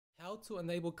how to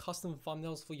enable custom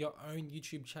thumbnails for your own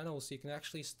YouTube channel, so you can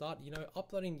actually start,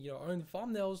 uploading your own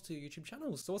thumbnails to YouTube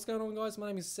channels. So what's going on, guys? My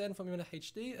name is Sen from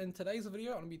ImminentHD, and in today's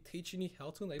video, I'm going to be teaching you how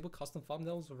to enable custom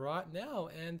thumbnails right now.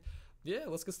 And yeah,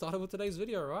 let's get started with today's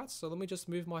video, right? So let me just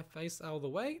move my face out of the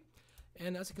way.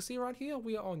 And as you can see right here,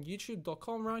 we are on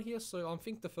youtube.com right here. So I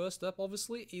think the first step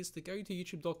obviously is to go to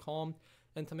youtube.com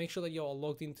and to make sure that you're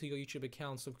logged into your YouTube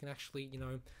account, so we can actually,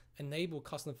 enable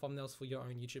custom thumbnails for your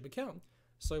own YouTube account.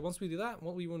 So once we do that,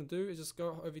 what we want to do is just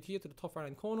go over here to the top right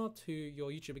hand corner to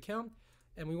your YouTube account.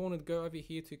 And we want to go over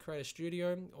here to create a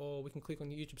studio, or we can click on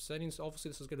YouTube settings. Obviously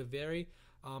this is going to vary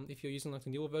if you're using like the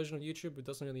newer version of YouTube. It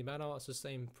doesn't really matter, it's the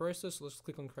same process. So let's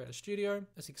click on create a studio.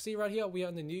 As you can see right here, we are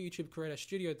in the new YouTube create a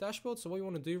studio dashboard. So what we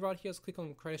want to do right here is click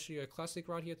on create a studio classic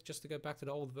right here, just to go back to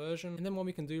the old version. And then what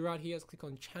we can do right here is click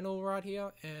on channel right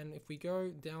here, and if we go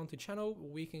down to channel,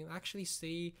 we can actually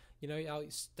see our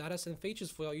status and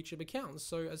features for our YouTube account.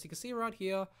 So as you can see right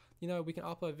here, we can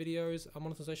upload videos. Our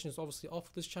monetization is obviously off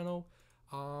for this channel.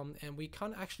 And we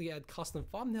can't actually add custom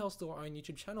thumbnails to our own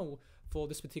YouTube channel for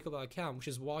this particular account, which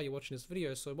is why you're watching this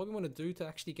video. So what we want to do to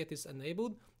actually get this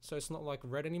enabled, so it's not like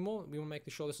red anymore, we want to make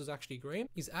sure this is actually green,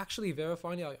 is actually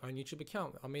verifying our own YouTube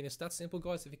account. I mean, it's that simple,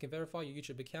 guys. If you can verify your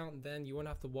YouTube account, then you won't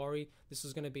have to worry. This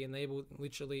is going to be enabled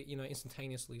literally,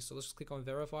 instantaneously. So let's just click on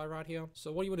verify right here.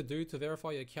 So what you want to do to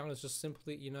verify your account is just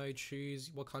simply, choose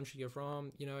what country you're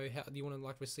from. How do you want to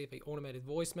like receive a automated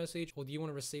voice message, or do you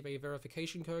want to receive a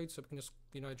verification code? So we can just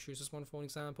choose this one for an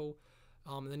example,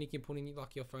 and then you can put in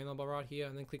like your phone number right here,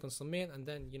 and then click on submit, and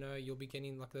then you'll be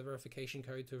getting like the verification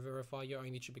code to verify your own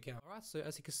YouTube account. All right, so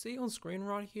as you can see on screen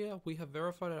right here, we have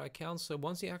verified our account. So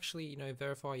once you actually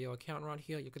verify your account right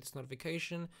here, you get this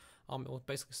notification. It will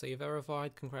basically say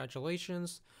verified,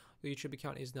 congratulations, your YouTube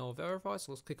account is now verified.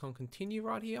 So let's click on continue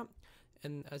right here,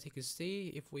 and as you can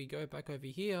see, if we go back over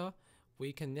here,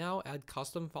 we can now add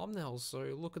custom thumbnails.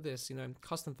 So look at this,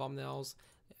 custom thumbnails,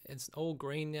 it's all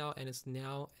green now, and it's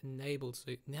now enabled.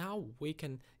 So now we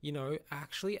can,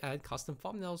 actually add custom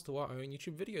thumbnails to our own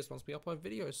YouTube videos once we upload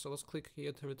videos. So let's click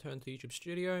here to return to YouTube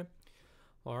Studio.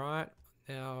 All right,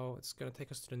 now it's going to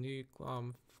take us to the new,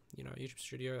 YouTube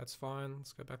Studio. That's fine.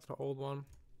 Let's go back to the old one.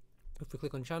 If we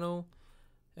click on channel,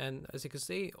 and as you can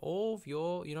see, all of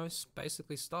your,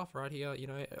 basically stuff right here,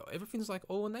 everything's like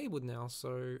all enabled now.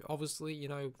 So obviously,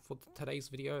 for today's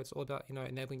video, it's all about,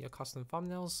 enabling your custom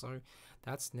thumbnails. So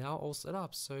that's now all set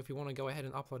up. So if you want to go ahead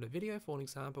and upload a video, for an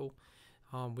example,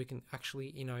 we can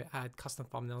actually, add custom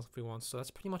thumbnails if we want. So that's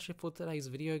pretty much it for today's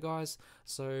video, guys.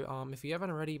 So if you haven't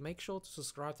already, make sure to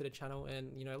subscribe to the channel,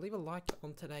 and leave a like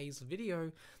on today's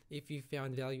video if you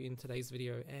found value in today's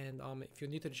video. And if you're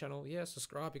new to the channel, yeah,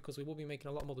 subscribe, because we will be making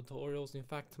a lot more tutorials. In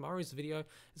fact, tomorrow's video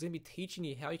is going to be teaching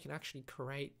you how you can actually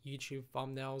create YouTube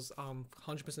thumbnails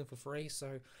 100% for free.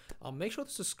 So make sure to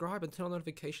subscribe and turn on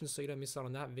notifications so you don't miss out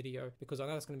on that video, because I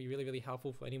know it's going to be really, really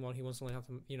helpful for anyone who wants to learn how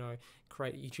to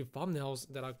create YouTube thumbnails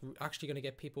that are actually going to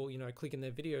get people clicking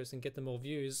their videos and get them more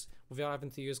views without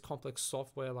having to use complex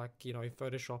software like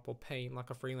Photoshop or Paint like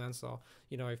a freelancer,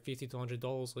 $50 to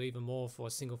 $100 or even more for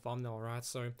a single thumbnail, right?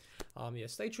 So yeah,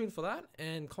 stay tuned for that,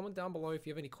 and comment down below if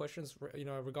you have any questions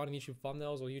regarding YouTube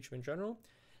thumbnails or YouTube in general.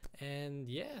 And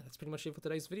yeah, that's pretty much it for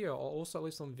today's video. I'll also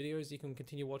leave some videos you can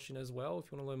continue watching as well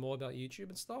if you want to learn more about YouTube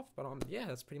and stuff. But yeah,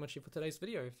 that's pretty much it for today's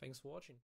video. Thanks for watching.